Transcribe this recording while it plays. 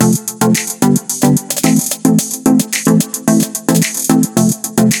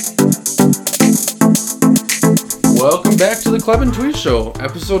Kleb and Tweez Show,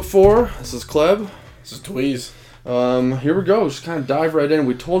 episode 4. This is Kleb. This is Tweez. Here we go. Just kind of dive right in.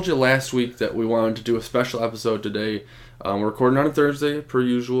 We told you last week that we wanted to do a special episode today. We're recording on a Thursday, per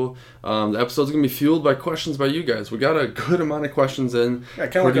usual. The episode's going to be fueled by questions by you guys. We got a good amount of questions in. Yeah,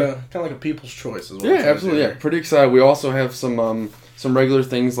 kind of like a people's choice as well. Yeah, absolutely. Yeah, pretty excited. We also have some regular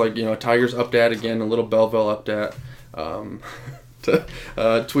things like, Tigers update again, a little Belleville update.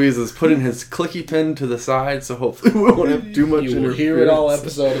 Tweez is putting his clicky pen to the side, so hopefully we won't have too much interference. You will hear it all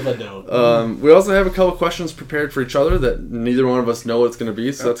episode if I don't. We also have a couple questions prepared for each other that neither one of us know what it's going to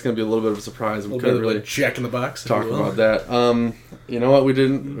be, so that's going to be a little bit of a surprise. We couldn't really check in the box. Talk about that. You know what we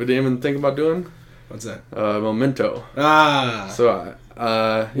didn't even think about doing? What's that? Memento. So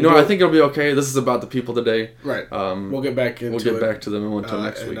I think it'll be okay. This is about the people today. Right. We'll get back into We'll get back to the Memento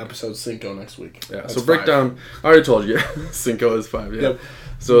next week. Episode Cinco next week. Yeah. That's so breakdown. I already told you. Cinco is 5. Yeah. Yep.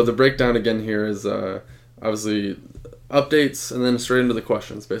 So the breakdown again here is obviously updates and then straight into the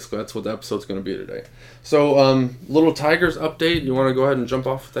questions. Basically, that's what the episode's going to be today. So little Tigers update. You want to go ahead and jump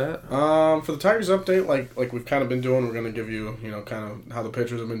off with that? For the Tigers update, like we've kind of been doing, we're going to give you kind of how the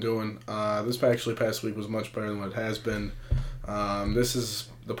pitchers have been doing. This past week was much better than what it has been. This is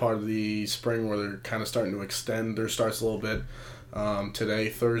the part of the spring where they're kind of starting to extend their starts a little bit. Today,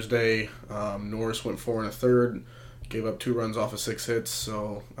 Thursday, Norris went 4 1/3, gave up 2 runs off of 6 hits.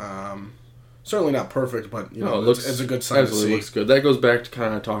 So certainly not perfect, but it's a good sign to see. Absolutely looks good. That goes back to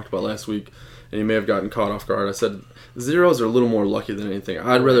kind of I talked about last week, and you may have gotten caught off guard. I said zeros are a little more lucky than anything.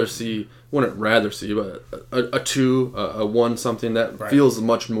 Wouldn't rather see, but a 2, a 1 something that feels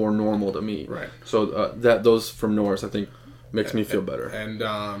much more normal to me. Right. So those from Norris, I think. Makes me feel better. And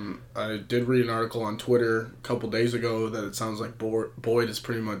I did read an article on Twitter a couple days ago that it sounds like Boyd is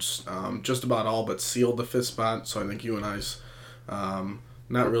pretty much just about all but sealed the 5th spot. So I think you and I's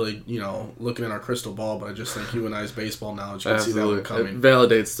not really, looking in our crystal ball, but I just think you and I's baseball knowledge can see that one coming. It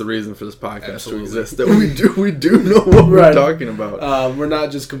validates the reason for this podcast to exist. That we do know what we're talking about. We're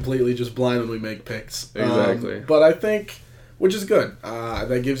not just completely just blind when we make picks. Exactly. But I think... Which is good.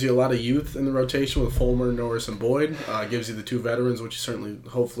 That gives you a lot of youth in the rotation with Fulmer, Norris, and Boyd. Gives you the 2 veterans, which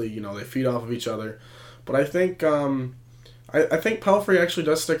hopefully, they feed off of each other. But I think I think Pelfrey actually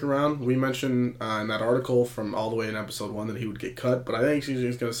does stick around. We mentioned in that article from all the way in episode 1 that he would get cut, but I think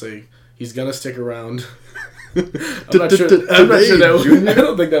he's going to say he's going to stick around. I'm not sure I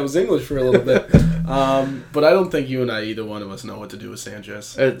don't think that was English for a little bit. But I don't think you and I, either one of us, know what to do with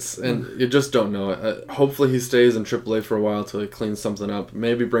Sanchez. And you just don't know. Hopefully he stays in AAA for a while till he cleans something up.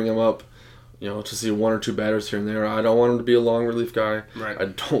 Maybe bring him up, to see 1 or 2 batters here and there. I don't want him to be a long relief guy. Right. I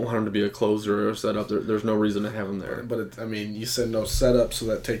don't want him to be a closer or setup. There's no reason to have him there. But you said no setup, so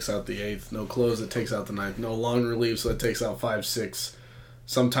that takes out the 8th. No close, that takes out the 9th. No long relief, so that takes out 5, 6.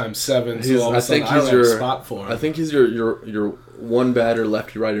 Sometimes 7, so all of a sudden I don't have a spot for him. I think he's your one batter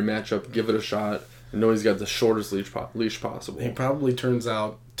lefty-righty matchup. Give it a shot. I know he's got the shortest leash possible. He probably turns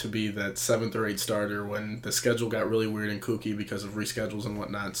out to be that 7th or 8th starter when the schedule got really weird and kooky because of reschedules and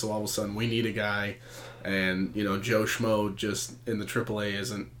whatnot. So all of a sudden we need a guy, and Joe Schmo just in the AAA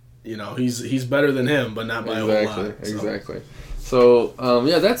isn't. He's better than him, but not by a whole lot. Exactly. So,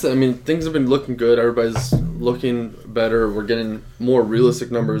 that's it. Things have been looking good. Everybody's looking better. We're getting more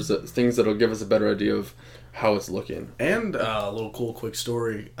realistic numbers, things that will give us a better idea of how it's looking. And a little quick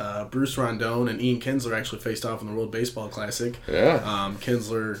story. Bruce Rondon and Ian Kinsler actually faced off in the World Baseball Classic. Yeah.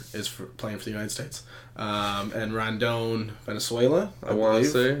 Kinsler is playing for the United States. And Rondon, Venezuela, I want to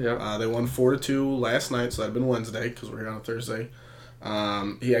say, yeah. They won 4-2 last night, so that had been Wednesday because we're here on a Thursday.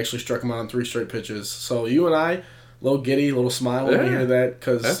 He actually struck him out on 3 straight pitches. So you and I... A little giddy, a little smile when we hear that,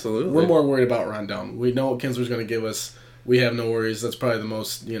 because we're more worried about Rondon. We know what Kinsler's going to give us. We have no worries. That's probably the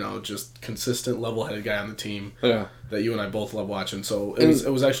most, just consistent, level-headed guy on the team that you and I both love watching. So it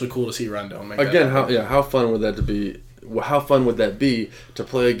was actually cool to see Rondon make again, that how fun would that be? How fun would that be to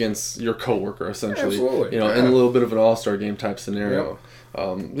play against your coworker, essentially? Absolutely. In a little bit of an all-star game type scenario.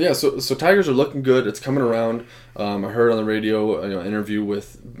 Yep. So Tigers are looking good. It's coming around. I heard on the radio interview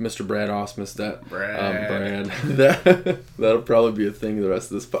with Mr. Brad Osmus Brad. That'll probably be a thing the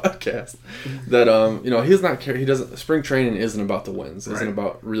rest of this podcast. That he's not he doesn't. Spring training isn't about the wins. Isn't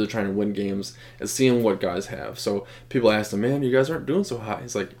about really trying to win games. It's seeing what guys have. So people ask him, man, you guys aren't doing so hot.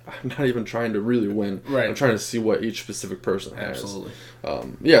 He's like, I'm not even trying to really win. Right. I'm trying to see what each specific person has. Absolutely.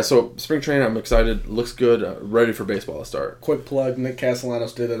 So spring training, I'm excited. Looks good. Ready for baseball to start. Quick plug: Nick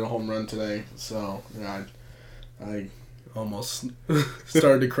Castellanos did hit a home run today. So I almost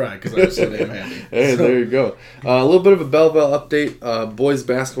started to cry because I was so damn happy. Hey, there you go. A little bit of a Belleville update. Boys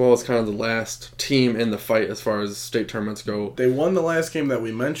basketball is kind of the last team in the fight as far as state tournaments go. They won the last game that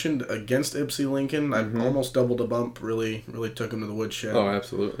we mentioned against Ypsi Lincoln. I almost doubled a bump. Really took them to the woodshed. Oh,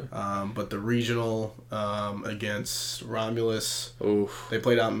 absolutely. But the regional against Romulus, oof. They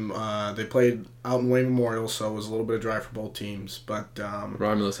played out in Wayne Memorial, so it was a little bit of drive for both teams. But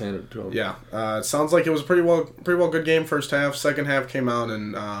Romulus handed it to them. Yeah, it sounds like it was a pretty well good game first half. Second half came out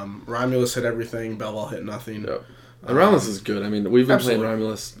and Romulus hit everything. Belleville hit nothing. Yep. And Romulus is good. I mean, we've been absolutely. playing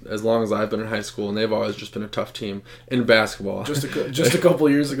Romulus as long as I've been in high school, and they've always just been a tough team in basketball. Just a couple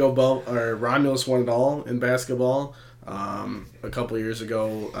of years ago, Romulus won it all in basketball. A couple of years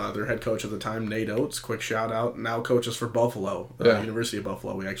ago, their head coach at the time, Nate Oates, quick shout out, now coaches for Buffalo, University of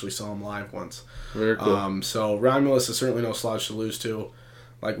Buffalo. We actually saw him live once. Very cool. So Romulus is certainly no slouch to lose to.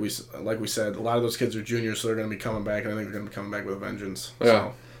 Like we said, a lot of those kids are juniors, so they're going to be coming back, and I think they're going to be coming back with a vengeance. Yeah.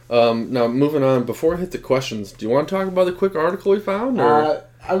 So. Now, moving on, before I hit the questions, do you want to talk about the quick article we found, or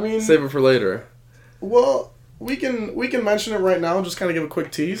save it for later? Well, we can mention it right now, just kind of give a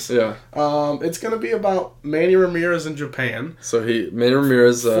quick tease. Yeah. It's going to be about Manny Ramirez in Japan. So Manny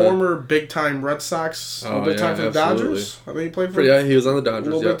Ramirez... former big-time Red Sox, big-time for the Dodgers. I think he played for... Yeah, he was on the Dodgers, a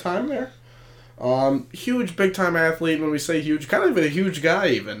little bit of time there. Huge big-time athlete. When we say huge, kind of a huge guy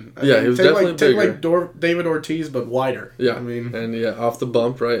even. He was definitely bigger. Take like David Ortiz, but wider. Yeah, off the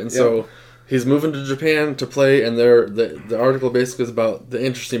bump, right? And so he's moving to Japan to play, and the article basically is about the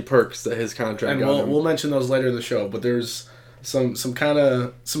interesting perks that his contract got him. We'll mention those later in the show, but there's some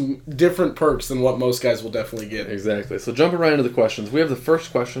different perks than what most guys will definitely get. Exactly. So jumping right into the questions, we have the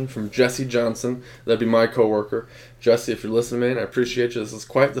first question from Jesse Johnson. That'd be my coworker. Jesse, if you're listening, man, I appreciate you. This is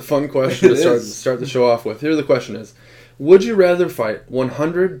quite the fun question to start the show off with. Here the question is: would you rather fight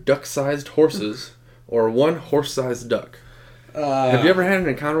 100 duck-sized horses or one horse-sized duck? Have you ever had an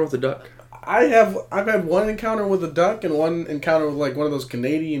encounter with a duck? I've had one encounter with a duck and one encounter with like one of those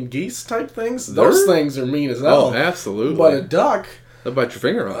Canadian geese type things. Those things are mean as hell. Oh, absolutely. But a duck, they'll bite your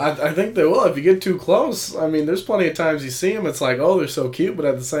finger off. I think they will if you get too close. I mean, there's plenty of times you see them, it's like, oh, they're so cute, but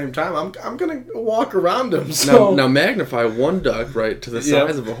at the same time, I'm gonna walk around them. So. Now magnify one duck right to the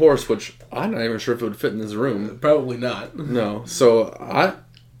size of a horse, which I'm not even sure if it would fit in this room. Probably not. No. So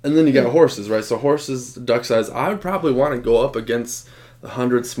and then you got horses, right? So horses, duck size. I would probably want to go up against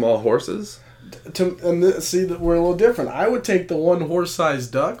 100 small horses. See that we're a little different. I would take the one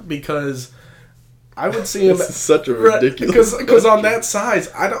horse-sized duck because I would see him. This is such a ridiculous. Because on that size,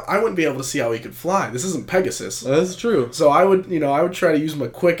 I wouldn't be able to see how he could fly. This isn't Pegasus. That's true. So I would try to use my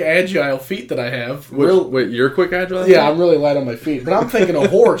quick agile feet that I have. Wait, you're quick agile? Yeah, I'm really light on my feet. But I'm thinking a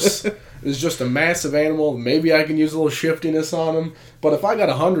horse is just a massive animal. Maybe I can use a little shiftiness on him. But if I got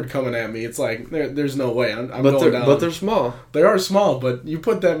 100 coming at me, it's like there's no way. I'm going down. But they're small. They are small, but you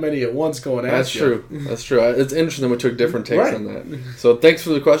put that many at once going at you. That's true. It's interesting we took different takes on that. So thanks for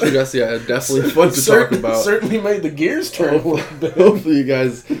the question, Jesse. Definitely fun to talk about. Certainly made the gears turn a little bit. Hopefully you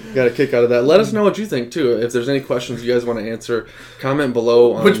guys got a kick out of that. Let us know what you think too. If there's any questions you guys want to answer, comment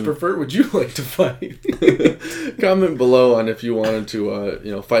below. Which prefer would you like to fight? Comment below on if you wanted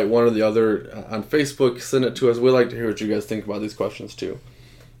to fight one or the other on Facebook. Send it to us. We like to hear what you guys think about these questions too.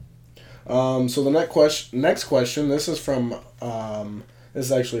 So the next question. This is from. This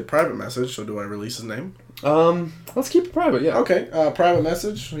is actually a private message. So do I release his name? Let's keep it private. Yeah. Okay. Private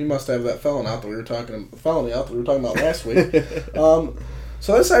message. He must have that felony out that we were talking about last week. So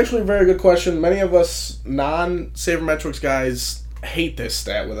that's actually a very good question. Many of us non-sabermetrics guys hate this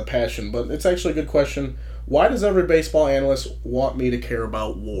stat with a passion, but it's actually a good question. Why does every baseball analyst want me to care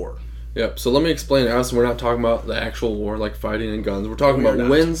about WAR? Yep, so let me explain it. We're not talking about the actual war, like fighting and guns. We're talking about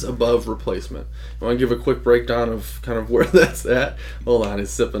wins above replacement. I want to give a quick breakdown of kind of where that's at. Hold on, he's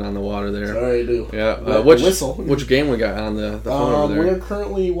sipping on the water there. Sorry, I do. Yeah, which game we got on the phone over there? We're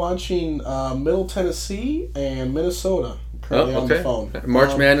currently watching Middle Tennessee and Minnesota. On the phone.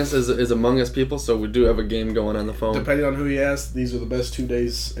 March Madness is among us people, so we do have a game going on the phone. Depending on who you ask, these are the best 2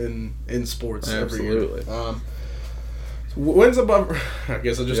 days in sports every year. Absolutely. Wins above... I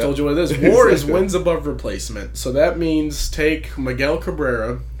guess I just told you what it is. WAR is wins above replacement. So that means take Miguel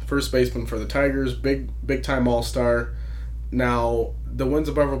Cabrera, first baseman for the Tigers, big-time all-star. Now, the wins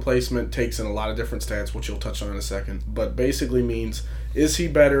above replacement takes in a lot of different stats, which you'll touch on in a second, but basically means, is he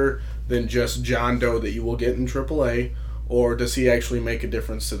better than just John Doe that you will get in AAA, or does he actually make a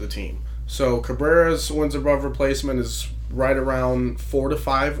difference to the team? So Cabrera's wins above replacement is right around 4 to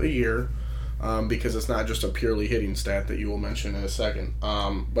 5 a year, because it's not just a purely hitting stat that you will mention in a second.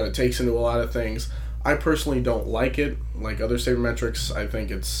 But it takes into a lot of things. I personally don't like it. Like other sabermetrics, I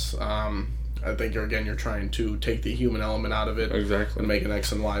think it's I think you're trying to take the human element out of it and make an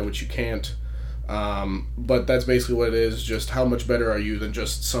X and Y, which you can't. But that's basically what it is. Just how much better are you than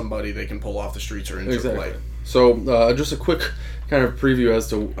just somebody they can pull off the streets or in AAA? So just a quick kind of preview as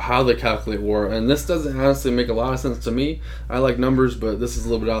to how they calculate WAR, and this doesn't honestly make a lot of sense to me. I like numbers, but this is a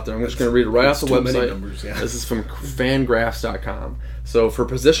little bit out there. I'm just going to read it right off the website. Numbers, yeah. This is from Fangraphs.com. So for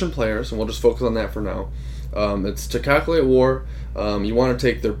position players, and we'll just focus on that for now. It's to calculate WAR. You want to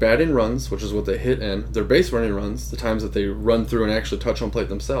take their batting runs, which is what they hit in, their base running runs, the times that they run through and actually touch home plate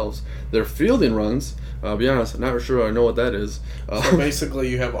themselves, their fielding runs. I'll be honest, I'm not sure I know what that is. So basically,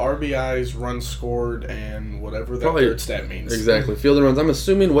 you have RBIs, runs scored, and whatever that third stat means. Exactly, fielding runs. I'm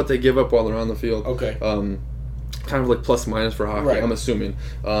assuming what they give up while they're on the field. Okay. Kind of like plus minus for hockey. Right. I'm assuming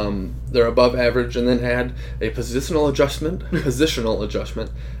they're above average, and then add a positional adjustment,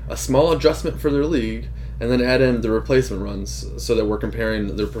 a small adjustment for their league. And then add in the replacement runs so that we're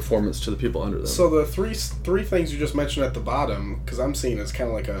comparing their performance to the people under them. So the three things you just mentioned at the bottom, because I'm seeing it's kind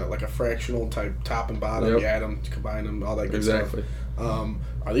of like a fractional type top and bottom. Yep. You add them, combine them, all that good exactly. stuff.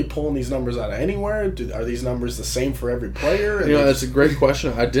 Are they pulling these numbers out of anywhere? Are these numbers the same for every player? That's a great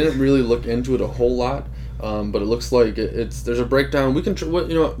question. I didn't really look into it a whole lot. But it looks like there's a breakdown. We can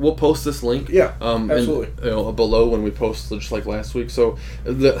we'll post this link. Yeah, absolutely. And, below when we post just like last week. So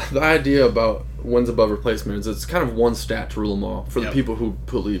the idea about wins above replacement is it's kind of one stat to rule them all for the people who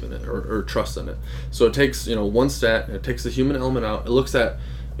believe in it or trust in it. So it takes one stat. It takes the human element out. It looks at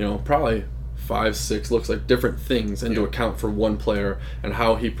probably 5, 6 looks like different things into account for one player and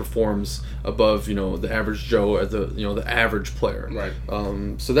how he performs above the average Joe as the average player. Right.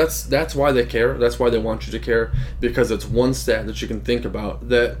 So that's why they care. That's why they want you to care, because it's one stat that you can think about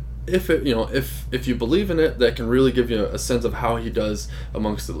that if you believe in it, that can really give you a sense of how he does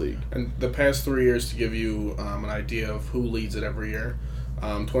amongst the league. And the past 3 years, to give you an idea of who leads it every year,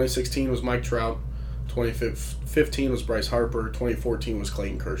 2016 was Mike Trout, 2015 was Bryce Harper, 2014 was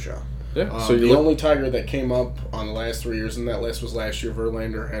Clayton Kershaw. Yeah. So the only Tiger that came up on the last 3 years in that list was last year.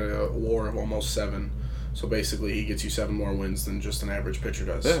 Verlander had a WAR of almost 7. So basically, he gets you 7 more wins than just an average pitcher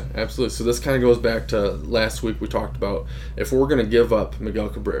does. Yeah, absolutely. So this kind of goes back to last week we talked about if we're going to give up Miguel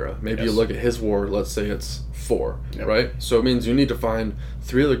Cabrera, maybe you look at his WAR, let's say it's 4, right? So it means you need to find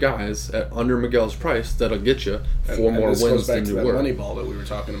 3 other guys at under Miguel's price that'll get you 4 more wins than you were. This goes back to that money ball that we were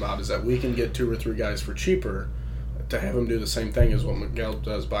talking about, is that we can get 2 or 3 guys for cheaper to have him do the same thing as what Miguel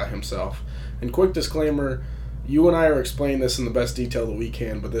does by himself. And quick disclaimer, you and I are explaining this in the best detail that we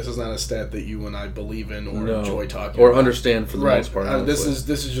can, but this is not a stat that you and I believe in or enjoy talking or about. understand for the most part. This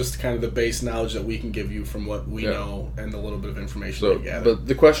is just kind of the base knowledge that we can give you from what we know and the little bit of information that we gather. But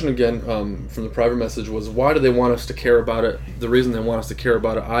the question again from the private message was, why do they want us to care about it? The reason they want us to care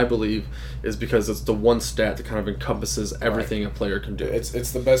about it, I believe, is because it's the one stat that kind of encompasses everything a player can do.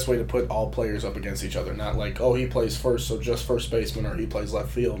 It's the best way to put all players up against each other. Not like, he plays first, so just first baseman, or he plays left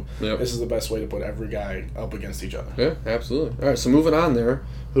field. Yep. This is the best way to put every guy up against each other. Yeah, absolutely. All right, so moving on there,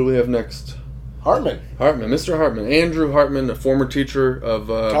 who do we have next? Mr. Hartman. Andrew Hartman, a former teacher of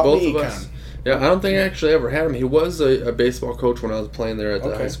both of us. Yeah, I don't think I actually ever had him. He was a baseball coach when I was playing there at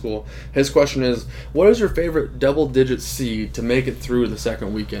the high school. His question is, what is your favorite double-digit seed to make it through the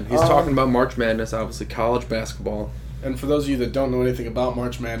second weekend? He's talking about March Madness, obviously college basketball. And for those of you that don't know anything about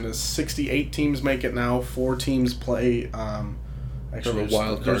March Madness, 68 teams make it now. 4 teams play. Actually,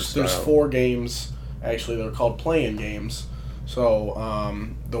 there's 4 games. Actually, they're called play-in games. So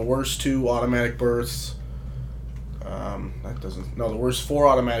the worst 2 automatic berths. The worst 4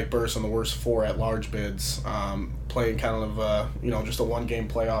 automatic berths and the worst 4 at-large bids. Playing kind of just a 1-game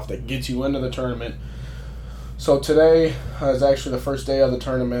playoff that gets you into the tournament. So today is actually the first day of the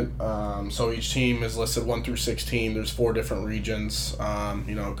tournament. So each team is listed 1 through 16. There's 4 different regions.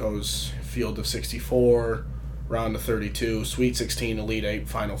 It goes field of 64, round of 32, Sweet 16, Elite 8,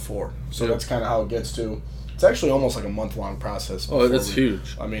 Final 4. So that's kind of how it gets to. It's actually almost like a month-long process. Oh, that's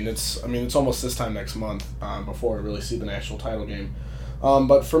huge. It's almost this time next month before we really see the national title game.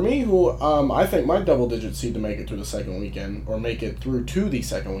 But for me, I think my double-digit seed to make it through the second weekend, or make it through to the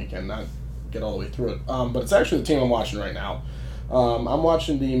second weekend, not get all the way through it. But it's actually the team I'm watching right now. I'm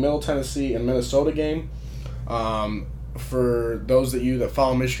watching the Middle Tennessee and Minnesota game. For those of you that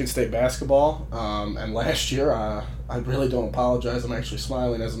follow Michigan State basketball, and last year, I really don't apologize. I'm actually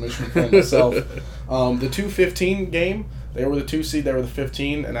smiling as a Michigan fan myself. The 2-15 game, they were the 2 seed, they were the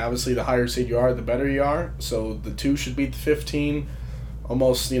 15, and obviously the higher seed you are, the better you are. So the 2 should beat the 15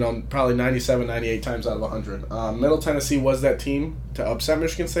 almost, probably 97, 98 times out of 100. Middle Tennessee was that team to upset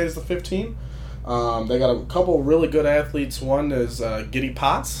Michigan State as the 15. They got a couple really good athletes. One is Giddy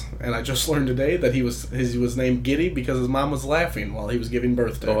Potts, and I just learned today that he was named Giddy because his mom was laughing while he was giving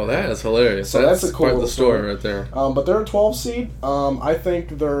birth to her. Oh, that is hilarious. So that's a cool quite the story right there. But they're a 12 seed. I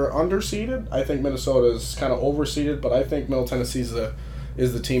think they're underseeded. I think Minnesota's kind of overseeded, but I think Middle Tennessee is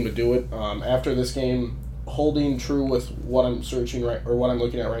the team to do it. After this game, holding true with what I'm what I'm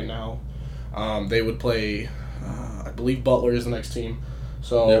looking at right now, they would play. I believe Butler is the next team.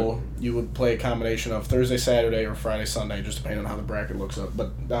 So you would play a combination of Thursday, Saturday, or Friday, Sunday, just depending on how the bracket looks up.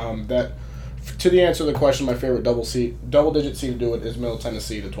 But to the answer to the question, my favorite double-digit seed to do it is Middle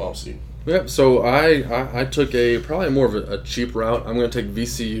Tennessee, the 12 seed. Yep. So I took probably more of a cheap route. I'm going to take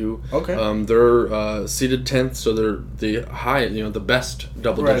VCU. Okay. They're seeded 10th, so they're the best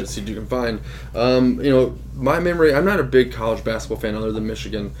double-digit seed you can find. My memory, I'm not a big college basketball fan other than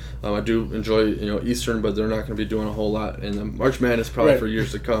Michigan. I do enjoy Eastern, but they're not going to be doing a whole lot in the March Madness probably for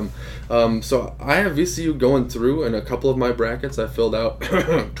years to come. So I have VCU going through in a couple of my brackets. I filled out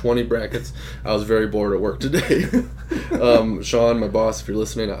 20 brackets. I was very bored at work today. Sean, my boss, if you're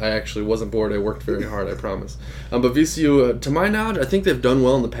listening, I actually wasn't bored. I worked very hard, I promise. But VCU, to my knowledge, I think they've done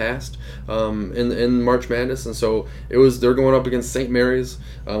well in the past in March Madness, and so they're going up against St. Mary's,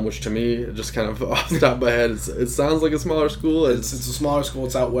 which to me, just kind of off the top of my head, it sounds like a smaller school. It's a smaller school.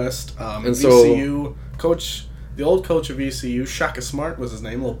 It's out west. And VCU coach, the old coach of VCU, Shaka Smart was his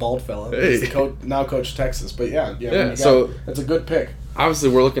name, little bald fella. Hey. He's now coach Texas. But yeah. So that's a good pick. Obviously,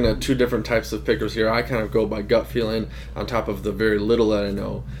 we're looking at two different types of pickers here. I kind of go by gut feeling on top of the very little that I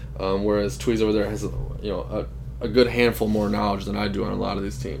know, whereas Tweez over there has a good handful more knowledge than I do on a lot of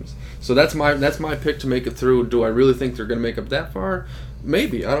these teams. So that's my pick to make it through. Do I really think they're going to make up that far?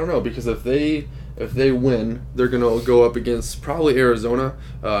 Maybe. I don't know, because if they win, they're going to go up against probably Arizona,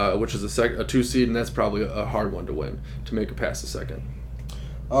 which is a 2 seed, and that's probably a hard one to win to make it past the second.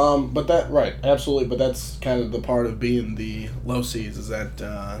 Absolutely. But that's kind of the part of being the low seeds is that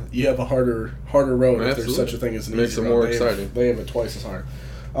you have a harder road if there's such a thing as an makes easy it road. more exciting. They have it twice as hard.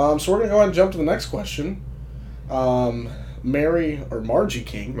 So we're gonna go ahead and jump to the next question. Mary or Margie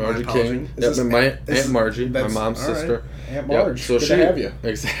King. Margie King. My Aunt Margie, my mom's sister. Right. Aunt Marge. So good to have you.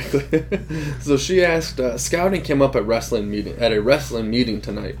 Exactly. So she asked, scouting came up at a wrestling meeting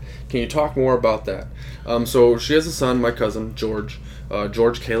tonight. Can you talk more about that? So she has a son, my cousin, George.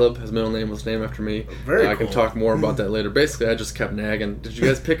 George Caleb, his middle name was named after me. Very cool. I can talk more about that later. Basically, I just kept nagging. Did you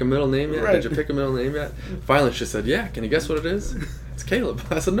guys pick a middle name yet? Right. Did you pick a middle name yet? Finally, she said, yeah. Can you guess what it is? It's Caleb.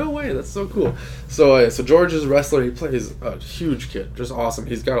 I said, no way. That's so cool. So George is a wrestler. He plays a huge kid. Just awesome.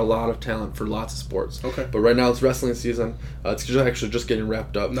 He's got a lot of talent for lots of sports. Okay. But right now it's wrestling season. It's actually just getting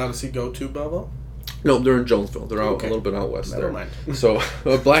wrapped up. Now does he go to Belleville? No, they're in Jonesville. They're out a little bit out west. Never mind. So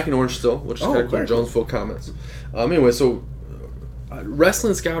black and orange still, which is kind of cool. Jonesville Comets. Anyway, so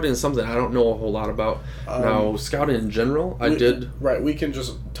wrestling scouting is something I don't know a whole lot about. Now, scouting in general, I did. Right, we can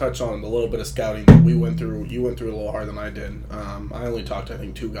just touch on the little bit of scouting that we went through. You went through a little harder than I did. I only talked to, I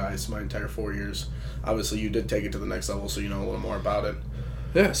think, 2 guys my entire 4 years. Obviously, you did take it to the next level, so you know a little more about it.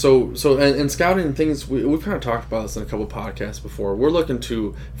 Yeah, so and scouting and things, we've kind of talked about this in a couple podcasts before. We're looking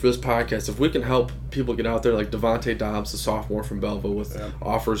for this podcast, if we can help people get out there, like Devontae Dobbs, the sophomore from Belleville, with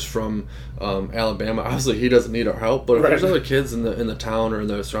offers from Alabama. Obviously, he doesn't need our help, but if there's other kids in the town or in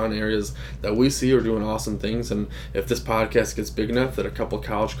the surrounding areas that we see are doing awesome things, and if this podcast gets big enough that a couple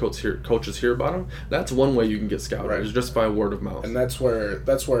college coaches hear about them, that's one way you can get scouted, is just by word of mouth. And that's where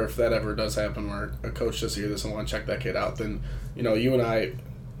if that ever does happen, where a coach just hear this and want to check that kid out, then you and I.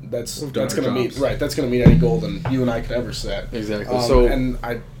 That's going to meet any goal that you and I could ever set. Exactly. And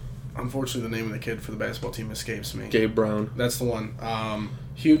unfortunately, the name of the kid for the basketball team escapes me. Gabe Brown. That's the one.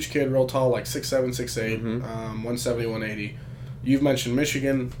 Huge kid, real tall, like 6'7", 6'8", 170, 180. You've mentioned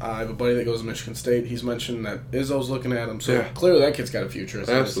Michigan. I have a buddy that goes to Michigan State. He's mentioned that Izzo's looking at him. So clearly that kid's got a future.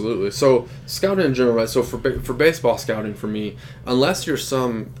 Absolutely. So scouting in general, right? So for baseball scouting, for me, unless you're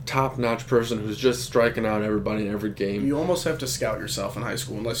some top-notch person who's just striking out everybody in every game. You almost have to scout yourself in high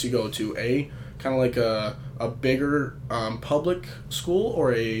school unless you go to kind of like a bigger public school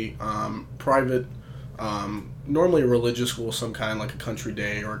or a private, normally a religious school, some kind, like a Country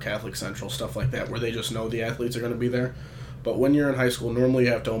Day or a Catholic Central, stuff like that, where they just know the athletes are going to be there. But when you're in high school, normally you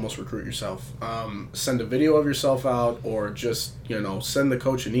have to almost recruit yourself. Send a video of yourself out, or just send the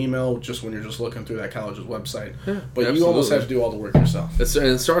coach an email just when you're just looking through that college's website. Yeah, but absolutely. You almost have to do all the work yourself. And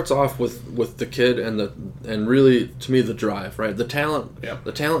it starts off with the kid and really, to me, the drive, right? The talent. Yeah.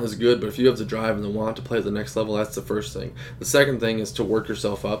 The talent is good, but if you have the drive and the want to play at the next level, that's the first thing. The second thing is to work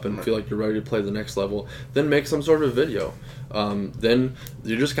yourself up and feel like you're ready to play the next level. Then make some sort of video. Then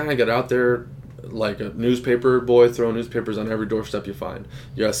you just kind of get out there. like a newspaper boy throwing newspapers on every doorstep you find.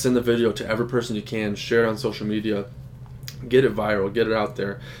 You gotta send the video to every person you can, share it on social media, get it viral, get it out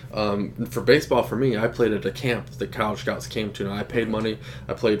there. For baseball, for me, I played at a camp that College Scouts came to. Now, I paid money.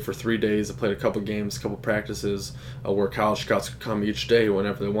 I played for 3 days. I played a couple games, a couple practices, where College Scouts could come each day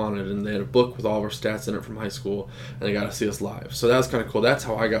whenever they wanted, and they had a book with all of our stats in it from high school, and they got to see us live. So that was kind of cool. That's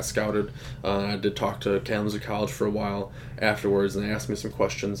how I got scouted. I did talk to Kalamazoo College for a while afterwards, and they asked me some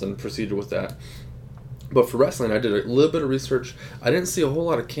questions and proceeded with that. But for wrestling, I did a little bit of research. I didn't see a whole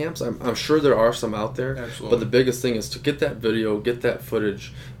lot of camps. I'm sure there are some out there. Absolutely. But the biggest thing is to get that video, get that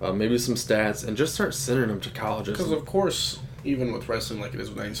footage, maybe some stats, and just start sending them to colleges. Because, of course, even with wrestling like it is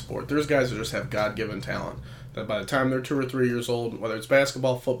with any sport, there's guys that just have God-given talent. That by the time they're 2 or 3 years old, whether it's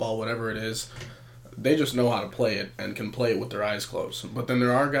basketball, football, whatever it is, they just know how to play it and can play it with their eyes closed. But then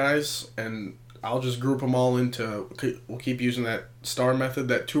there are guys, and I'll just group them all into, we'll keep using that star method,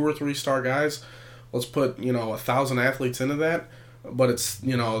 that 2 or 3 star guys. Let's put, 1,000 athletes into that, but it's,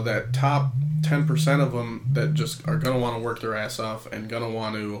 that top 10% of them that just are going to want to work their ass off and going to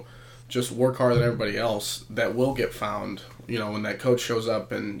want to just work harder than everybody else that will get found, when that coach shows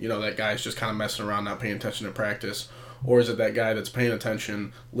up and, that guy's just kind of messing around, not paying attention to practice. Or is it that guy that's paying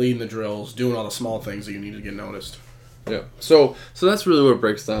attention, leading the drills, doing all the small things that you need to get noticed? Yeah, so that's really what it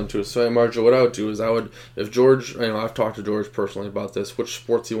breaks down to. So, Marjo, what I would do is if George, I've talked to George personally about this, which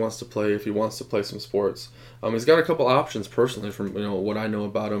sports he wants to play, if he wants to play some sports. He's got a couple options personally from, what I know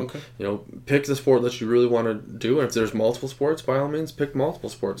about him. Okay. Pick the sport that you really want to do, and if there's multiple sports, by all means, pick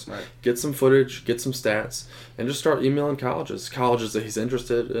multiple sports. Right. Get some footage, get some stats, and just start emailing colleges that he's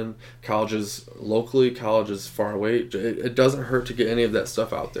interested in, colleges locally, colleges far away. It doesn't hurt to get any of that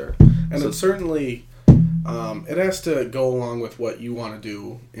stuff out there. And it certainly... it has to go along with what you want to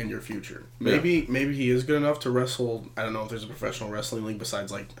do in your future. Maybe he is good enough to wrestle. I don't know if there's a professional wrestling league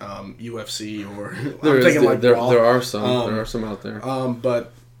besides like UFC or there are some out there.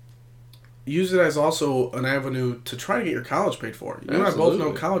 But use it as also an avenue to try to get your college paid for. You and I both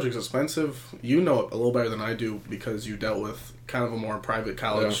know college is expensive. You know it a little better than I do because you dealt with kind of a more private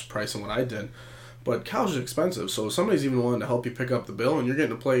college price than what I did. But college is expensive, so if somebody's even willing to help you pick up the bill and you're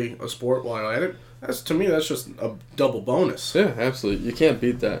getting to play a sport while you're at it, to me, that's just a double bonus. Yeah, absolutely. You can't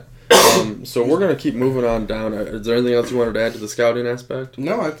beat that. So we're going to keep moving on down. Is there anything else you wanted to add to the scouting aspect?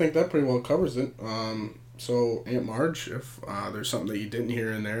 No, I think that pretty well covers it. So, Aunt Marge, if there's something that you didn't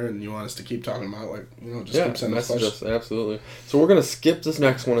hear in there and you want us to keep talking about, just keep sending us questions. Absolutely. So we're going to skip this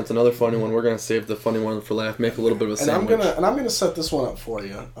next one. It's another funny one. We're going to save the funny one for last. Make a little bit of a sandwich. And I'm gonna set this one up for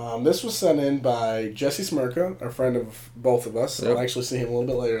you. This was sent in by Jesse Smirka, a friend of both of us. Yep. I'll actually see him a little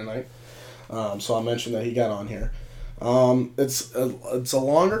bit later tonight. So I'll mention that he got on here. It's a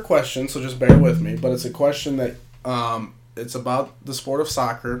longer question, so just bear with me. But it's a question that it's about the sport of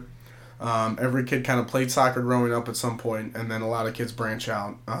soccer. Every kid kind of played soccer growing up at some point, and then a lot of kids branch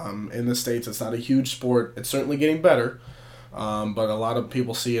out. In the States, it's not a huge sport. It's certainly getting better, but a lot of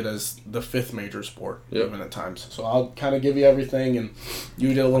people see it as the 5th major sport, even at times. So I'll kind of give you everything, and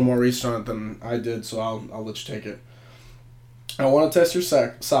you did a little more research on it than I did, so I'll let you take it. I want to test your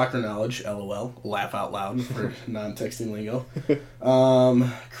soccer knowledge, LOL, laugh out loud for non-texting lingo.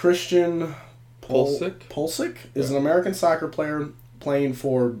 Christian Pulisic is an American soccer player playing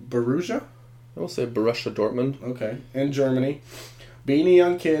for Borussia. I will say Borussia Dortmund. Okay, in Germany. Being a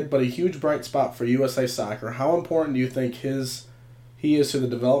young kid, but a huge bright spot for USA soccer, how important do you think he is to the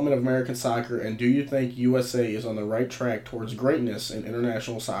development of American soccer, and do you think USA is on the right track towards greatness in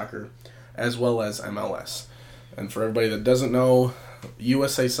international soccer, as well as MLS? And for everybody that doesn't know,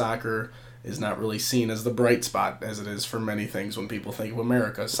 USA soccer is not really seen as the bright spot as it is for many things when people think of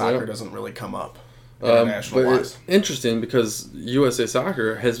America. Soccer doesn't really come up. But it's interesting because USA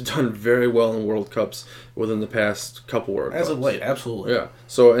Soccer has done very well in World Cups within the past couple World Cups. As of late, absolutely. Yeah.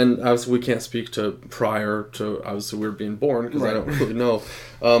 So, and obviously we can't speak to prior to, obviously, we were being born because I don't really know.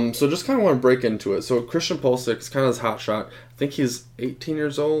 So just kind of want to break into it. So Christian Pulisic is kind of his hot shot. I think he's 18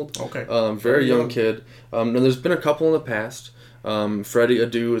 years old. Okay. Very young kid. And there's been a couple in the past. Freddie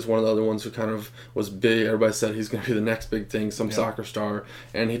Adu is one of the other ones who kind of was big. Everybody said he's going to be the next big thing, soccer star,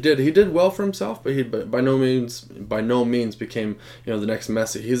 and he did well for himself, but he by no means became the next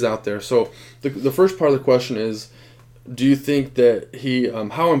Messi. He's out there. So the first part of the question is, do you think that he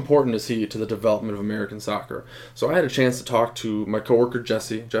how important is he to the development of American soccer? So I had a chance to talk to my coworker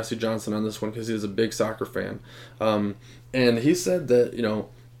Jesse Johnson on this one because he's a big soccer fan, and he said that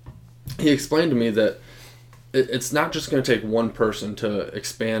he explained to me that it's not just going to take one person to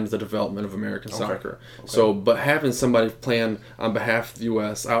expand the development of American soccer. So, but having somebody playing on behalf of the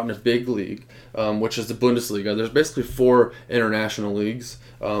U.S. out in a big league, which is the Bundesliga. There's basically 4 international leagues.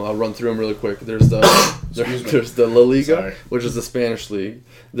 I'll run through them really quick. There's the there's the La Liga, which is the Spanish league.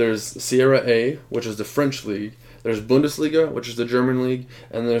 There's Serie A, which is the French league. There's Bundesliga, which is the German league,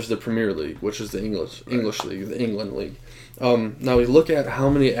 and there's the Premier League, which is the English league, the England league. Now we look at how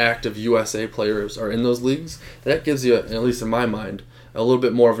many active USA players are in those leagues. That gives you, at least in my mind, a little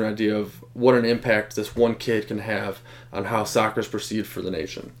bit more of an idea of what an impact this one kid can have on how soccer is perceived for the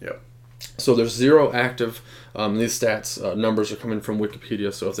nation. Yep. So there's 0 active. These stats numbers are coming from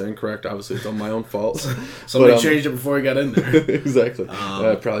Wikipedia, so if they're incorrect, obviously it's on my own fault. Somebody changed it before he got in there. Exactly.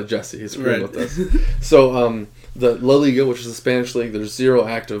 Probably Jesse. He's screwing with us. So the La Liga, which is the Spanish league, there's 0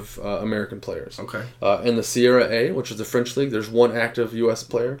 active American players. Okay. In the Serie A, which is the French league, there's 1 active U.S.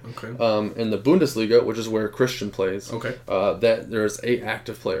 player. Okay. In the Bundesliga, which is where Christian plays, okay, there's 8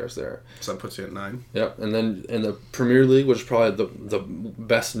 active players there. So that puts you at 9. Yep. And then in the Premier League, which is probably the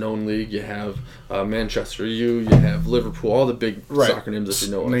best known league, you have Manchester U, you have Liverpool, all the big soccer names that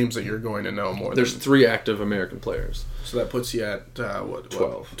you know of. Names that you're going to know more. There's 3 active American players. So that puts you at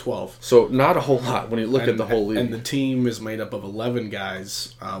 12. 12. So not a whole lot when you look at the whole league. And the team is made up of 11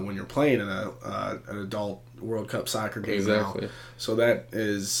 guys when you're playing in an adult World Cup soccer game. Exactly. Now. So that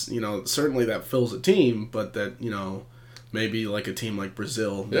is, certainly that fills a team, but that, maybe like a team like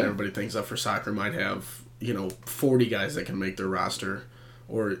Brazil that everybody thinks of for soccer might have, 40 guys that can make their roster.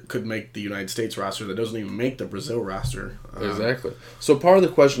 Or could make the United States roster that doesn't even make the Brazil roster. Exactly. So part of the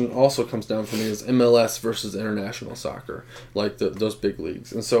question also comes down for me is MLS versus international soccer, like those big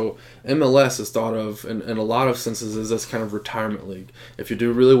leagues. And so MLS is thought of, in a lot of senses, as this kind of retirement league. If you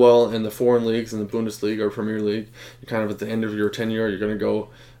do really well in the foreign leagues, in the Bundesliga or Premier League, you're kind of at the end of your tenure, you're going to go,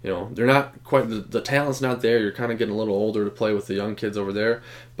 they're not quite, the talent's not there. You're kind of getting a little older to play with the young kids over there,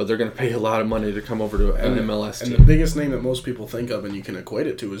 but they're going to pay a lot of money to come over to an MLS team. And the biggest name that most people think of and you can equate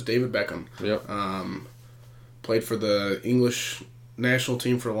it to is David Beckham. Yep. Played for the English national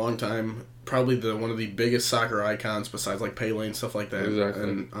team for a long time. Probably one of the biggest soccer icons besides like Pele and stuff like that. Exactly.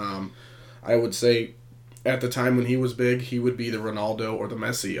 And I would say at the time when he was big, he would be the Ronaldo or the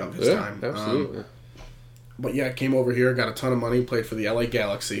Messi of his time. Absolutely. But yeah, came over here, got a ton of money, played for the LA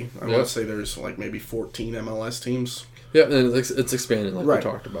Galaxy. I want to say there's like maybe 14 MLS teams. Yeah, and it's expanding like we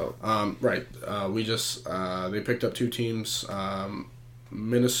talked about. Right. They picked up 2 teams,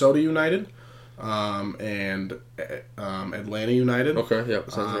 Minnesota United and Atlanta United. Okay, yeah,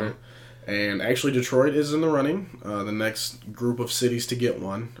 sounds right. And actually Detroit is in the running, the next group of cities to get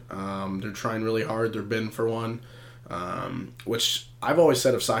one. They're trying really hard. They're bidding for one. Which I've always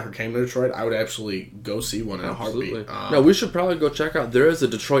said if soccer came to Detroit, I would absolutely go see one in a heartbeat. No, we should probably go check out. There is a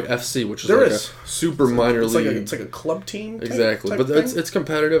Detroit FC, which is a super minor league. It's like a club team. Exactly, but it's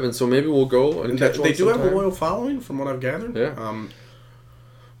competitive, and so maybe we'll go and catch one. They do have a loyal following, from what I've gathered. Yeah.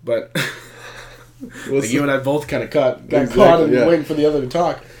 But you and I both kind of got caught in waiting for the other to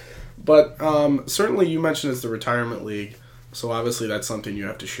talk. But certainly, you mentioned it's the retirement league. So obviously that's something you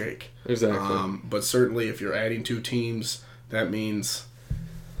have to shake. Exactly. But certainly if you're adding 2 teams, that means...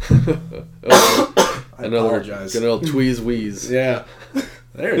 I apologize. Get a little tweeze wheeze. Yeah.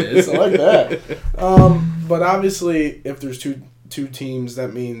 There it is. I like that. But obviously if there's two teams,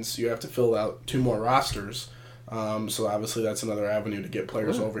 that means you have to fill out 2 more rosters. So obviously that's another avenue to get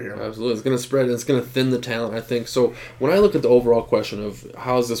players over here. Absolutely. It's going to spread. It's going to thin the talent, I think. So when I look at the overall question of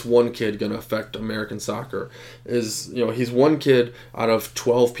how is this one kid going to affect American soccer, is, he's one kid out of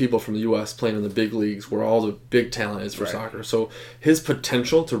 12 people from the U.S. playing in the big leagues where all the big talent is for soccer. So his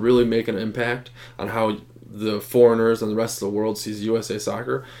potential to really make an impact on how the foreigners and the rest of the world sees USA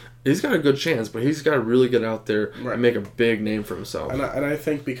soccer, he's got a good chance, but he's got to really get out there and make a big name for himself. And I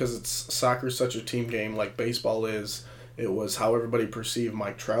think because soccer's such a team game like baseball is, it was how everybody perceived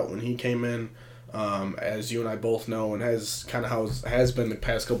Mike Trout when he came in. As you and I both know, and has been the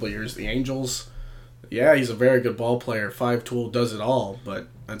past couple of years, the Angels. Yeah, he's a very good ball player, 5-tool, does it all, but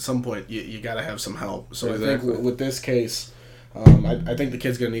at some point you got to have some help. So exactly. I think with this case, I think the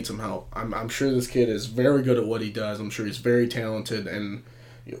kid's going to need some help. I'm sure this kid is very good at what he does. I'm sure he's very talented, and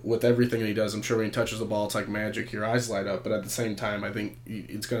with everything that he does, I'm sure when he touches the ball, it's like magic. Your eyes light up. But at the same time, I think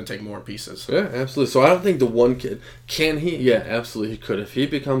it's going to take more pieces. Yeah, absolutely. So I don't think the one kid... Can he? Yeah, absolutely he could. If he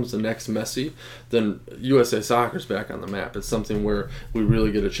becomes the next Messi, then USA Soccer's back on the map. It's something where we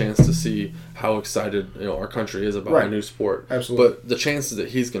really get a chance to see how excited our country is about a new sport. Absolutely. But the chances that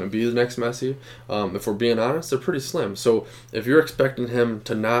he's going to be the next Messi, if we're being honest, they're pretty slim. So if you're expecting him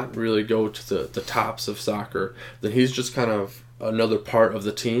to not really go to the tops of soccer, then he's just kind of another part of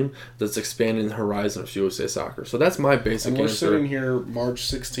the team that's expanding the horizon of USA Soccer. So that's my basic answer. And we're sitting here March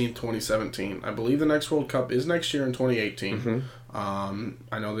 16th, 2017. I believe the next World Cup is next year in 2018. Mm-hmm.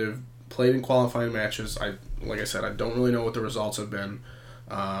 I know they've played in qualifying matches. Like I said, I don't really know what the results have been.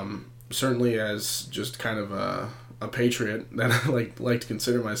 Certainly as just kind of a patriot that I like to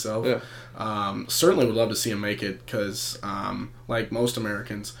consider myself. Yeah. Certainly would love to see him make it because, like most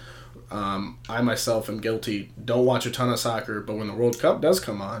Americans, I myself am guilty. Don't watch a ton of soccer, but when the World Cup does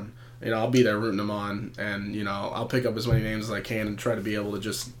come on, I'll be there rooting them on, and I'll pick up as many names as I can and try to be able to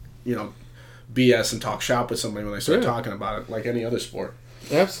just BS and talk shop with somebody when they start talking about it, like any other sport.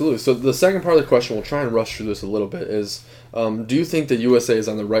 Absolutely. So the second part of the question, we'll try and rush through this a little bit, is do you think that USA is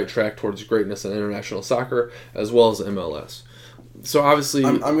on the right track towards greatness in international soccer as well as MLS? So obviously...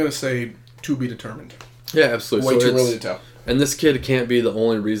 I'm going to say to be determined. Yeah, absolutely. Way too early to tell. And this kid can't be the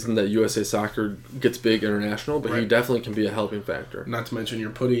only reason that USA Soccer gets big international, but he definitely can be a helping factor. Not to mention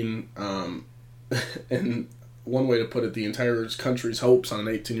you're putting, and one way to put it, the entire country's hopes on an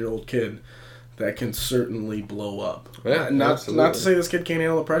 18-year-old kid that can certainly blow up. Yeah, not to say this kid can't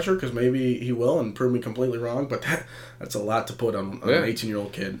handle the pressure, because maybe he will and prove me completely wrong, but that's a lot to put on an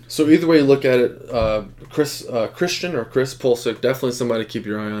 18-year-old kid. So either way you look at it, Christian or Chris Pulisic, definitely somebody to keep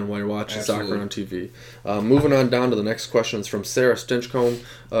your eye on while you're watching soccer on TV. Moving on down to the next question is from Sarah Stinchcombe.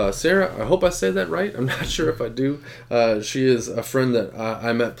 Sarah, I hope I say that right. I'm not sure if I do. She is a friend that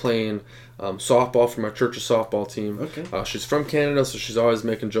I met playing softball for my church's softball team. Okay. She's from Canada, so she's always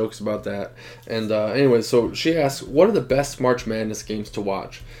making jokes about that. And anyway, so she asks, what are the best March Madness games to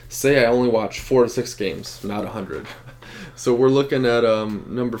watch? Say I only watch 4 to 6 games, not 100. So we're looking at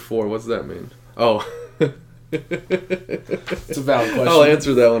number 4. What's that mean? Oh. It's a valid question. I'll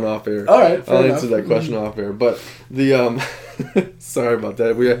answer that one off air. All right. I'll answer that question off air. But the sorry about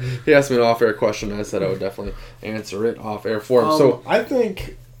that. He asked me an off air question, and I said I would definitely answer it off air for him. So I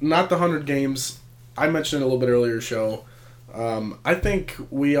think not the 100 games. I mentioned it a little bit earlier show. I think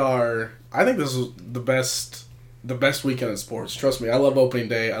this is the best weekend in sports. Trust me, I love opening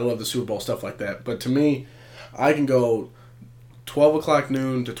day. I love the Super Bowl, stuff like that. But to me, I can go 12 o'clock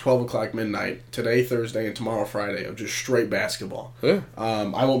noon to 12 o'clock midnight, today, Thursday, and tomorrow, Friday, of just straight basketball. Yeah.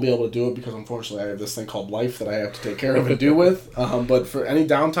 I won't be able to do it because, unfortunately, I have this thing called life that I have to take care of and do with. But for any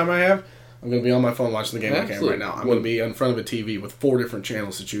downtime I have, I'm going to be on my phone watching the game like I am right now. I'm going to be in front of a TV with 4 different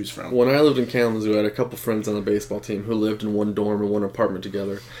channels to choose from. When I lived in Kalamazoo, I had a couple friends on the baseball team who lived in one dorm or one apartment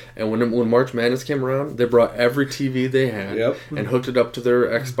together. And when March Madness came around, they brought every TV they had and hooked it up to their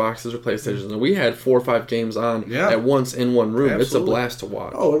Xboxes or PlayStations. And we had 4 or 5 games on at once in one room. Absolutely. It's a blast to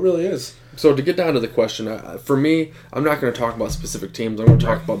watch. Oh, it really is. So to get down to the question, for me, I'm not going to talk about specific teams. I'm going to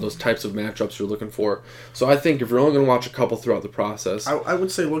talk about those types of matchups you're looking for. So I think if you're only going to watch a couple throughout the process, I would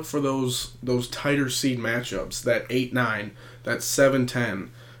say look for those tighter seed matchups, that 8-9, that 7-10,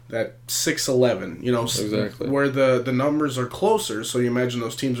 that 6-11. Exactly. Where the numbers are closer. So you imagine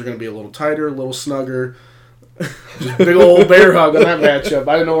those teams are going to be a little tighter, a little snugger. Just big old bear hug on that matchup.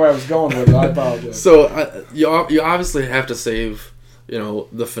 I didn't know where I was going with it. I apologize. So you obviously have to save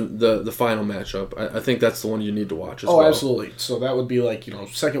the final matchup. I think that's the one you need to watch as well. Oh, absolutely. So that would be like,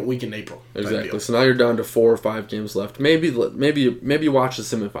 second week in April. Exactly. So now you're down to 4 or 5 games left. Maybe you watch the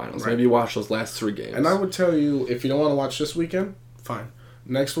semifinals. Right. Maybe you watch those last 3 games. And I would tell you, if you don't want to watch this weekend, fine.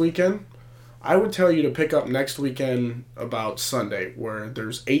 Next weekend, I would tell you to pick up next weekend about Sunday, where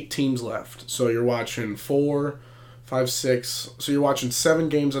there's 8 teams left. So you're watching 4, 5, 6. So you're watching 7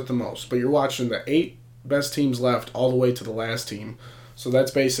 games at the most. But you're watching the 8 best teams left all the way to the last team. So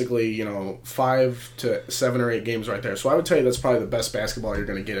that's basically, 5 to 7 or 8 games right there. So I would tell you that's probably the best basketball you're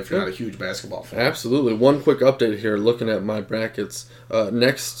going to get if you're not a huge basketball fan. Absolutely. One quick update here, looking at my brackets. The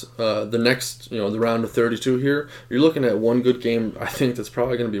round of 32 here, you're looking at one good game, I think that's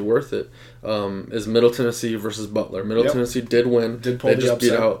probably going to be worth it, is Middle Tennessee versus Butler. Middle Tennessee did win. They just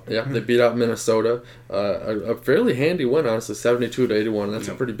beat out. They beat out Minnesota. A fairly handy win, honestly, 72-81. That's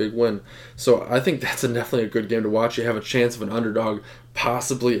a pretty big win. So I think that's definitely a good game to watch. You have a chance of an underdog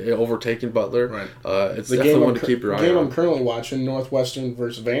possibly overtaking Butler. Right. It's definitely one to keep your eye on. The game I'm currently watching, Northwestern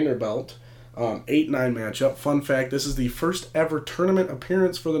versus Vanderbilt. 8-9 matchup. Fun fact, this is the first ever tournament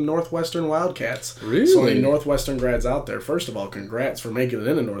appearance for the Northwestern Wildcats. Really? So any Northwestern grads out there, first of all, congrats for making it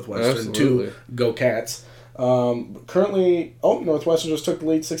into Northwestern. Absolutely. 2, go Cats. Currently, Northwestern just took the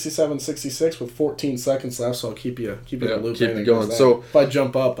lead 67-66 with 14 seconds left, so I'll keep you in the loop. Keep it going. So if I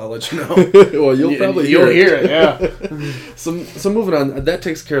jump up, I'll let you know. Well, you'll probably hear it. Yeah. So moving on, that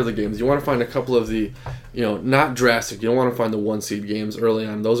takes care of the games. You want to find a couple of the, not drastic. You don't want to find the 1-seed games early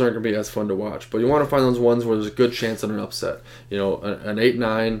on. Those aren't going to be as fun to watch. But you want to find those ones where there's a good chance of an upset. An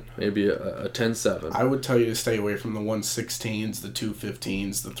 8-9, maybe a 10-7. I would tell you to stay away from the 1-16s, the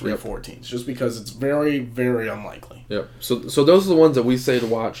 2-15s, the 3-14s, just because it's very, very unlikely. Yep. So those are the ones that we say to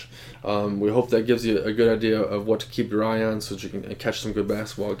watch. We hope that gives you a good idea of what to keep your eye on, so that you can catch some good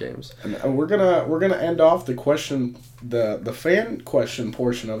basketball games. And we're gonna end off the question, the fan question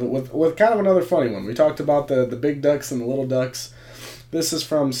portion of it with kind of another funny one. We talked about the big ducks and the little ducks. This is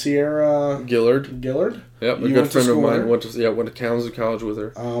from Sierra Gillard. Yep, a good friend of mine went to Kalamazoo College with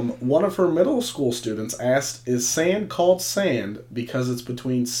her. One of her middle school students asked, "Is sand called sand because it's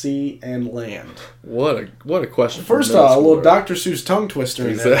between sea and land?" What a question! First off, a little Dr. Seuss tongue twister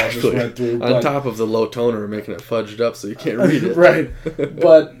in there. I just went through, on top of the low toner, making it fudged up so you can't read it. Right,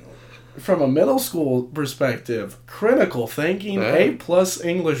 but from a middle school perspective, critical thinking, A+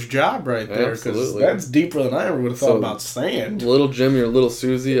 English job right there, because that's deeper than I ever would have thought about sand. Little Jimmy or little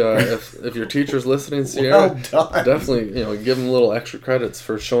Susie, if your teacher's listening, Sierra, definitely give them a little extra credits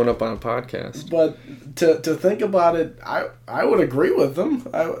for showing up on a podcast. But to think about it, I would agree with them.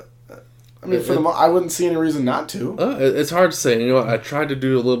 I mean, I wouldn't see any reason not to. It's hard to say. I tried to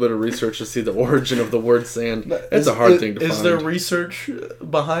do a little bit of research to see the origin of the word sand. It's a hard thing to find. Is there research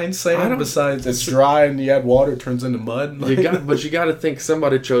behind sand besides it's dry and you add water, it turns into mud? But you got to think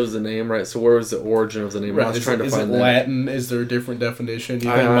somebody chose the name, right? So where was the origin of the name? Right. I was trying to find that. Is it Latin? Is there a different definition? You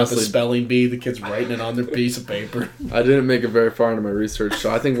think about the spelling bee, the kid's writing it on their piece of paper. I didn't make it very far into my research,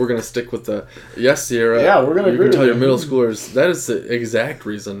 so I think we're going to stick with the Sierra. Yeah, we're going to agree. You can tell your middle schoolers that is the exact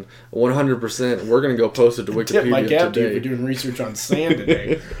reason. 100%. We're going to go post it to Wikipedia tip my cap today. To you for doing research on sand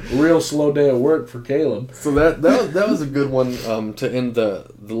today. Real slow day at work for Caleb. So that was a good one to end the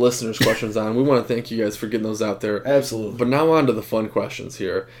listeners' questions on. We want to thank you guys for getting those out there. Absolutely. But now on to the fun questions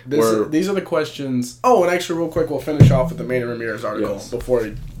here. These are the questions. Oh, and actually, real quick, we'll finish off with the Maynard Ramirez article before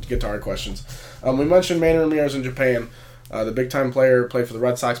we get to our questions. We mentioned Maynard Ramirez in Japan. The big-time player, played for the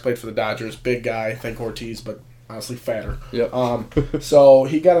Red Sox, played for the Dodgers. Big guy, think Ortiz, but honestly fatter. Yep. So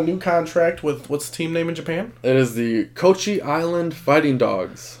he got a new contract with, what's the team name in Japan? It is the Kochi Island Fighting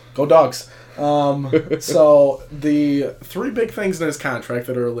Dogs. Go Dogs. So the three big things in his contract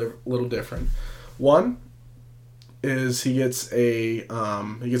that are a little different. One is he gets a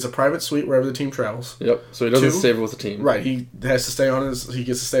private suite wherever the team travels. Yep. So he doesn't stay with the team. Right. He has to stay he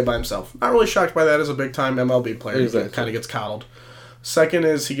gets to stay by himself. Not really shocked by that as a big time MLB player. Exactly. He kind of gets coddled. Second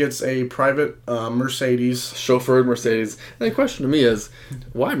is he gets a private Mercedes. Chauffeured Mercedes. And the question to me is,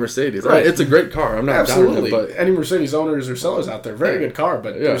 why Mercedes? Right. It's a great car. I'm not doubting it, but any Mercedes owners or sellers out there, very good car,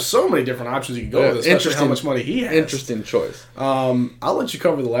 but there's so many different options you can go with, especially how much money he has. Interesting choice. I'll let you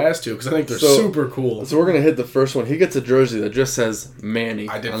cover the last two because I think they're super cool. So we're going to hit the first one. He gets a jersey that just says Manny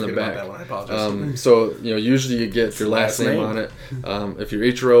on the back. About that one. I apologize. So, usually you get your last name on it. If you're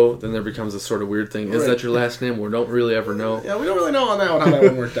Ichiro, then there becomes a sort of weird thing. Is that your last name? We don't really ever know. Yeah, we don't really know on that one how that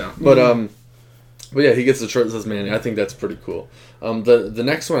one worked out. But yeah, he gets the shirt that says Manny. I think that's pretty cool. The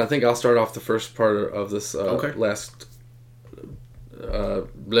next one, I think I'll start off the first part of this last.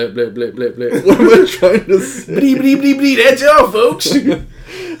 Blah, blah, blah, blah, blah. What am I trying to say? Blee, blee, blee, blee. That's all, folks.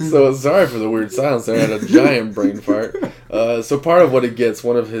 So sorry for the weird silence there. I had a giant brain fart. So part of what he gets,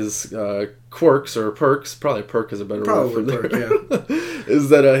 one of his quirks or perks, probably perk is a better word for that, is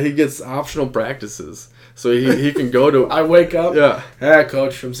that he gets optional practices. So he can go to... I wake up. Yeah.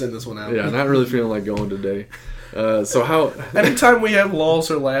 Coach, I'm sitting this one out. Yeah, not really feeling like going today. So how... Anytime we have lulls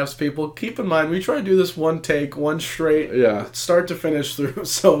or laughs, people, keep in mind, we try to do this one take, one straight, start to finish through.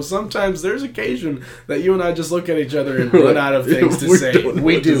 So sometimes there's occasion that you and I just look at each other and run out of things to say.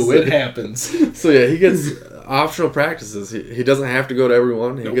 We do. It happens. So yeah, he gets optional practices. He doesn't have to go to every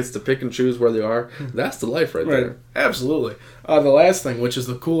one. He gets to pick and choose where they are. That's the life right there. Absolutely. The last thing, which is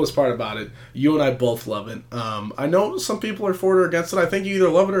the coolest part about it, you and I both love it. I know some people are for it or against it. I think you either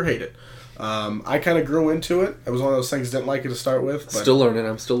love it or hate it. I kind of grew into it. It was one of those things didn't like it to start with. But still learning.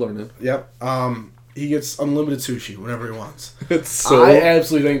 I'm still learning. Yep. He gets unlimited sushi whenever he wants. It's so I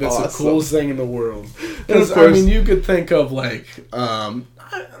absolutely think that's awesome. the coolest thing in the world. Because, I mean, you could think of, like...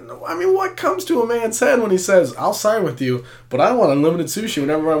 I mean, what comes to a man's head when he says, I'll sign with you, but I want unlimited sushi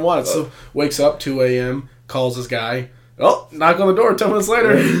whenever I want it. So wakes up 2 a.m., calls this guy. Oh, knock on the door 10 minutes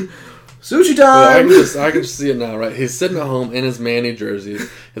later. Sushi time! I can just see it now, right? He's sitting at home in his Manny jersey.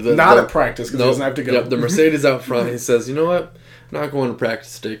 Not at practice, because he doesn't have to go. Yep, the Mercedes out front. He says, you know what? I'm not going to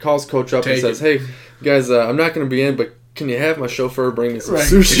practice today. Calls coach up and says, hey, guys, I'm not going to be in, but can you have my chauffeur bring me some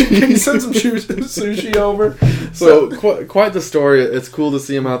sushi? Can you send some sushi over? So, quite the story. It's cool to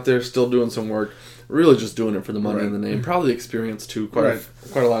see him out there still doing some work. Really just doing it for the money and the name. Probably experience, too. Quite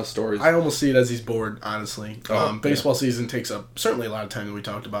a lot of stories. I almost see it as he's bored, honestly. Baseball season takes up certainly a lot of time that we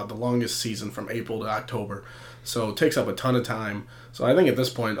talked about. The longest season from April to October. So it takes up a ton of time. So I think at this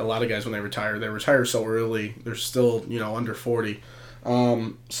point, a lot of guys, when they retire so early. They're still, under 40.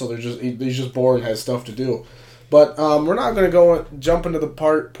 So he's just bored and has stuff to do. But we're not going to jump into the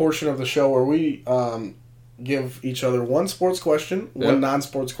portion of the show where we give each other one sports question, one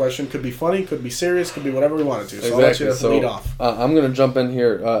non-sports question. Could be funny, could be serious, could be whatever we want it to. So I'll let you lead off. I'm going to jump in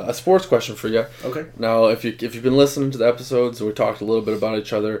here. A sports question for you. Okay. Now, if you've been listening to the episodes, we talked a little bit about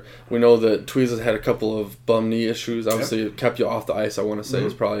each other. We know that Tweez has had a couple of bum knee issues. Obviously, it kept you off the ice, I want to say,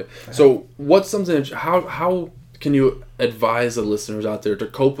 is probably. So what's something, how can you advise the listeners out there to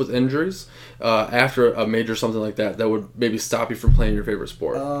cope with injuries after a major something like that would maybe stop you from playing your favorite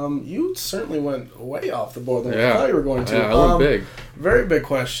sport? You certainly went way off the board than I thought you were going to. Yeah, I went big. Very big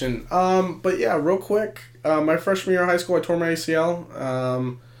question. But yeah, real quick, my freshman year of high school, I tore my ACL.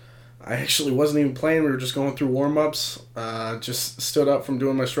 I actually wasn't even playing. We were just going through warm-ups. Just stood up from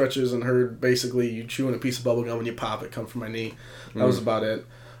doing my stretches and heard basically you chewing a piece of bubble gum and you pop it come from my knee. That was about it.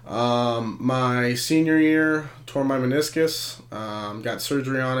 My senior year, tore my meniscus, got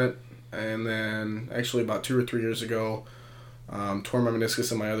surgery on it, and then actually about 2 or 3 years ago, tore my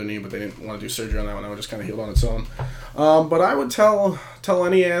meniscus in my other knee, but they didn't want to do surgery on that one. I just kind of healed on its own. But I would tell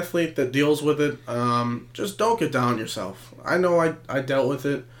any athlete that deals with it, just don't get down on yourself. I know I dealt with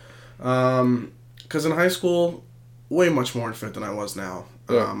it, because in high school, way much more unfit than I was now.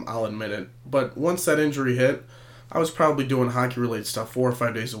 I'll admit it. But once that injury hit, I was probably doing hockey-related stuff 4 or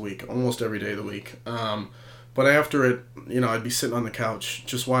 5 days a week, almost every day of the week. But after it, I'd be sitting on the couch,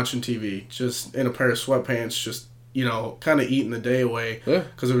 just watching TV, just in a pair of sweatpants, just, kind of eating the day away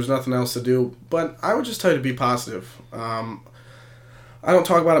because there was nothing else to do. But I would just tell you to be positive. I don't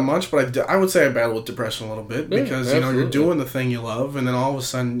talk about it much, but I would say I battle with depression a little bit because, you're doing the thing you love, and then all of a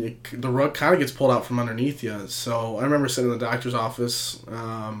sudden the rug kind of gets pulled out from underneath you. So I remember sitting in the doctor's office.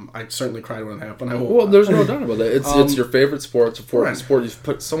 I certainly cried when it happened. Well, there's no doubt about that. It's your favorite sport. It's a sport you've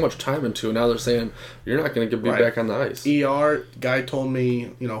put so much time into, and now they're saying you're not going to be back on the ice. ER, guy told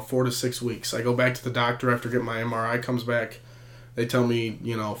me, 4 to 6 weeks. I go back to the doctor after getting my MRI comes back. They tell me,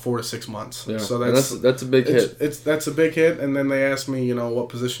 4 to 6 months. Yeah. So that's a big hit. That's a big hit. And then they asked me, what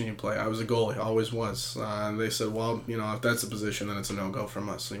position you play. I was a goalie, always was. And they said, well, if that's a position, then it's a no-go from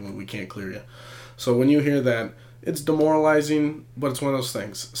us. We can't clear you. So when you hear that, it's demoralizing, but it's one of those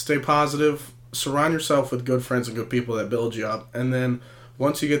things. Stay positive. Surround yourself with good friends and good people that build you up. And then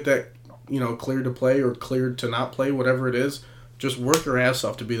once you get that, cleared to play or cleared to not play, whatever it is, just work your ass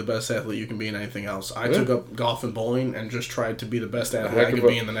off to be the best athlete you can be in anything else. I took up golf and bowling and just tried to be the best athlete I could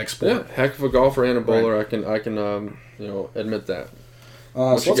be in the next sport. Yeah, heck of a golfer and a bowler. Right. I can admit that.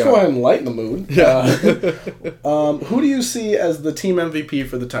 So let's go ahead and lighten the mood. Yeah. Who do you see as the team MVP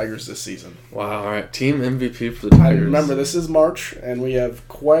for the Tigers this season? Wow, all right. Team MVP for the Tigers. Remember, this is March, and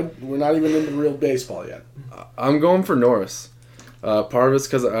we're not even into real baseball yet. I'm going for Norris. Part of it's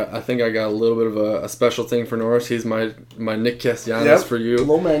because I think I got a little bit of a special thing for Norris. He's my Nick Castellanos for you.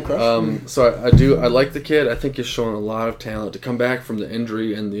 Little man crush. So I like the kid. I think he's showing a lot of talent to come back from the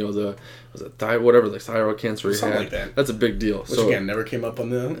injury and the thyroid cancer he Something had. Like that. That's a big deal. Which again never came up on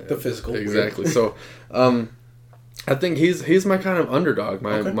the physical. Exactly. So I think he's my kind of underdog,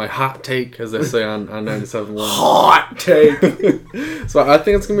 my hot take, as they say on 97.1. Hot take. So I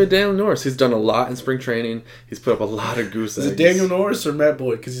think it's going to be Daniel Norris. He's done a lot in spring training. He's put up a lot of goose eggs. Is it Daniel Norris or Matt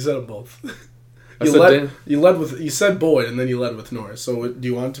Boyd? Because you said them both. You said Boyd, and then you led with Norris. So do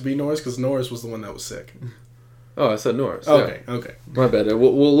you want it to be Norris? Because Norris was the one that was sick. Oh, I said Norris. Okay. My bad.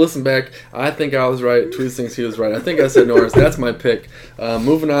 We'll listen back. I think I was right. Tweez thinks he was right. I think I said Norris. That's my pick.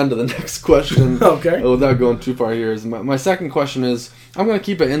 Moving on to the next question. Okay. Without going too far here. My second question is, I'm going to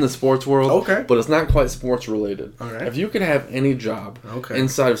keep it in the sports world. Okay. But it's not quite sports related. All right. If you could have any job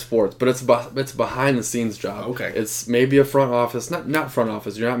inside of sports, but it's behind the scenes job. Okay. It's maybe a front office. Not front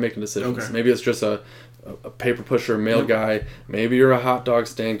office. You're not making decisions. Okay. Maybe it's just a paper pusher, mail guy. Maybe you're a hot dog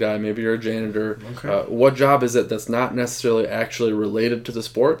stand guy. Maybe you're a janitor. Okay. What job is it that's not necessarily actually related to the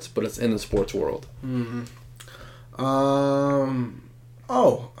sports, but it's in the sports world? Mm-hmm. I'm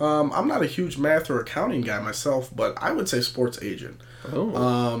not a huge math or accounting guy myself, but I would say sports agent.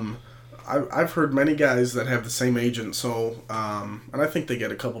 Oh. I've heard many guys that have the same agent, so and I think they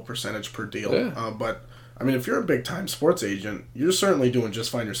get a couple percentage per deal. Yeah. But I mean, if you're a big time sports agent, you're certainly doing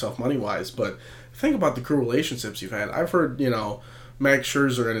just fine yourself money wise. But think about the cool relationships you've had. I've heard, Max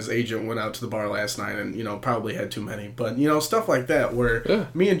Scherzer and his agent went out to the bar last night and, probably had too many. But, stuff like that where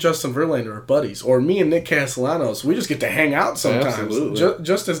me and Justin Verlander are buddies. Or me and Nick Castellanos, we just get to hang out sometimes. Absolutely.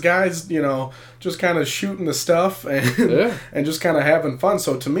 Just as guys, just kind of shooting the stuff and and just kind of having fun.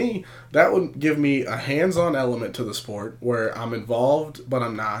 So to me, that would give me a hands-on element to the sport where I'm involved, but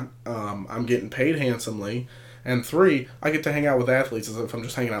I'm not. I'm getting paid handsomely. And 3, I get to hang out with athletes as if I'm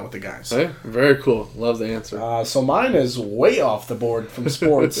just hanging out with the guys. Hey, very cool. Love the answer. So mine is way off the board from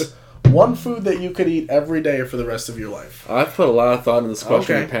sports. One food that you could eat every day for the rest of your life. I've put a lot of thought into this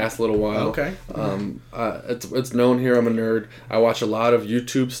question in the past little while. Okay. It's known here I'm a nerd. I watch a lot of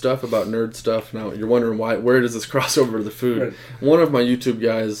YouTube stuff about nerd stuff. Now, you're wondering where does this cross over to the food? Right. One of my YouTube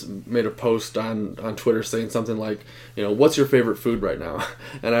guys made a post on Twitter saying something like, what's your favorite food right now?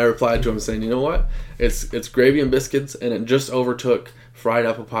 And I replied to him saying, you know what? It's gravy and biscuits, and it just overtook fried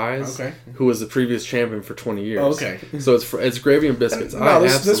apple pies, who was the previous champion for 20 years. Okay. So it's gravy and biscuits. No,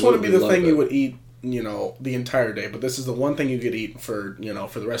 this wouldn't be the thing you would eat, the entire day, but this is the one thing you could eat for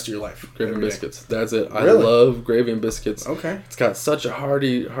the rest of your life. Gravy and biscuits. That's it. Really? I love gravy and biscuits. Okay. It's got such a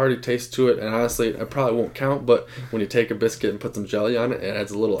hearty taste to it, and honestly, it probably won't count, but when you take a biscuit and put some jelly on it, it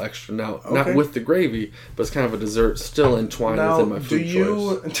adds a little extra. Now, not with the gravy, but it's kind of a dessert still entwined within my food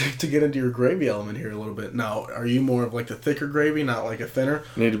choice. To get into your gravy element here a little bit, now, are you more of like the thicker gravy, not like a thinner?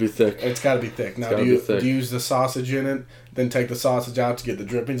 Need to be thick. It's got to be thick. Now, do you use the sausage in it, then take the sausage out to get the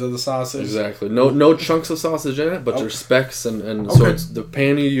drippings of the sausage? Exactly. No chunks of sausage in it, but there's specks, and so it's the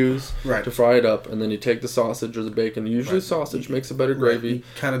pan you use to fry it up, and then you take the sausage or the bacon. Usually sausage makes a better gravy. You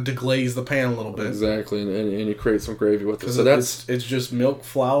kind of deglaze the pan a little bit. Exactly, and you create some gravy with it. So it's just milk,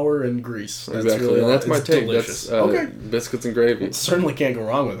 flour, and grease. That's exactly, and that's my take. Delicious. That's biscuits and gravy. Certainly can't go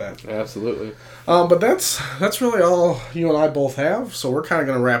wrong with that. Absolutely. But that's really all you and I both have. So we're kind of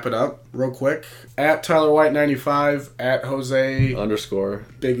going to wrap it up real quick. At Tyler White 95, at Jose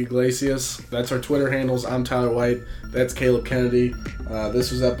 _ Big Iglesias. That's our Twitter handles. I'm Tyler White. That's Caleb Kennedy.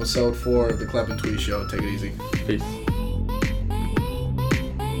 This was episode 4 of the Clep and Tweet Show. Take it easy. Peace.